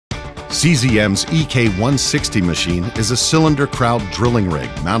CZM's EK160 machine is a cylinder crowd drilling rig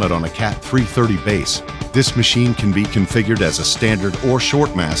mounted on a Cat 330 base. This machine can be configured as a standard or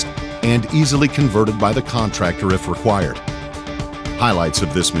short mast and easily converted by the contractor if required. Highlights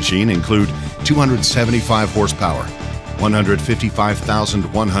of this machine include 275 horsepower,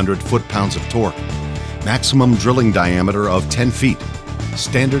 155,100 foot-pounds of torque, maximum drilling diameter of 10 feet,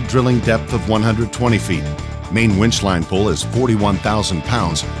 standard drilling depth of 120 feet, main winch line pull is 41,000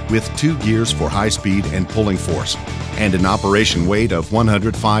 pounds with 2 gears for high speed and pulling force, and an operation weight of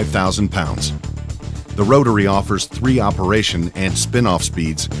 105,000 pounds. The rotary offers 3 operation and spin-off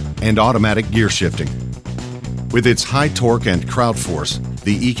speeds and automatic gear shifting. With its high torque and crowd force,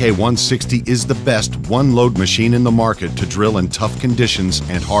 the EK160 is the best one-load machine in the market to drill in tough conditions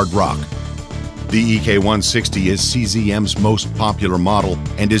and hard rock. The EK160 is CZM's most popular model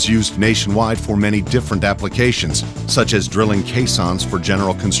and is used nationwide for many different applications, such as drilling caissons for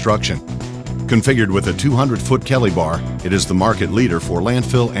general construction. Configured with a 200-foot Kelly bar, it is the market leader for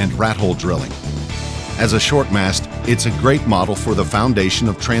landfill and rat hole drilling. As a short mast, it's a great model for the foundation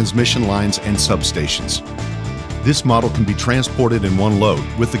of transmission lines and substations. This model can be transported in one load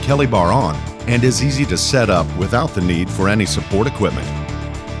with the Kelly bar on and is easy to set up without the need for any support equipment.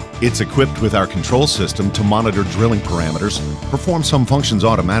 It's equipped with our control system to monitor drilling parameters, perform some functions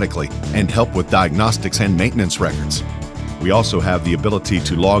automatically, and help with diagnostics and maintenance records. We also have the ability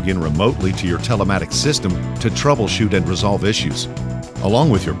to log in remotely to your telematics system to troubleshoot and resolve issues. Along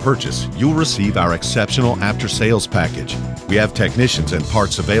with your purchase, you'll receive our exceptional after-sales package. We have technicians and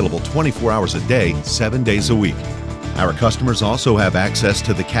parts available 24 hours a day, 7 days a week. Our customers also have access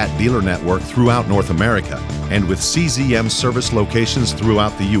to the Cat dealer network throughout North America, and with CZM service locations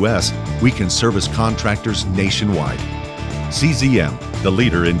throughout the U.S., we can service contractors nationwide. CZM, the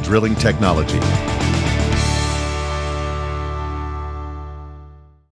leader in drilling technology.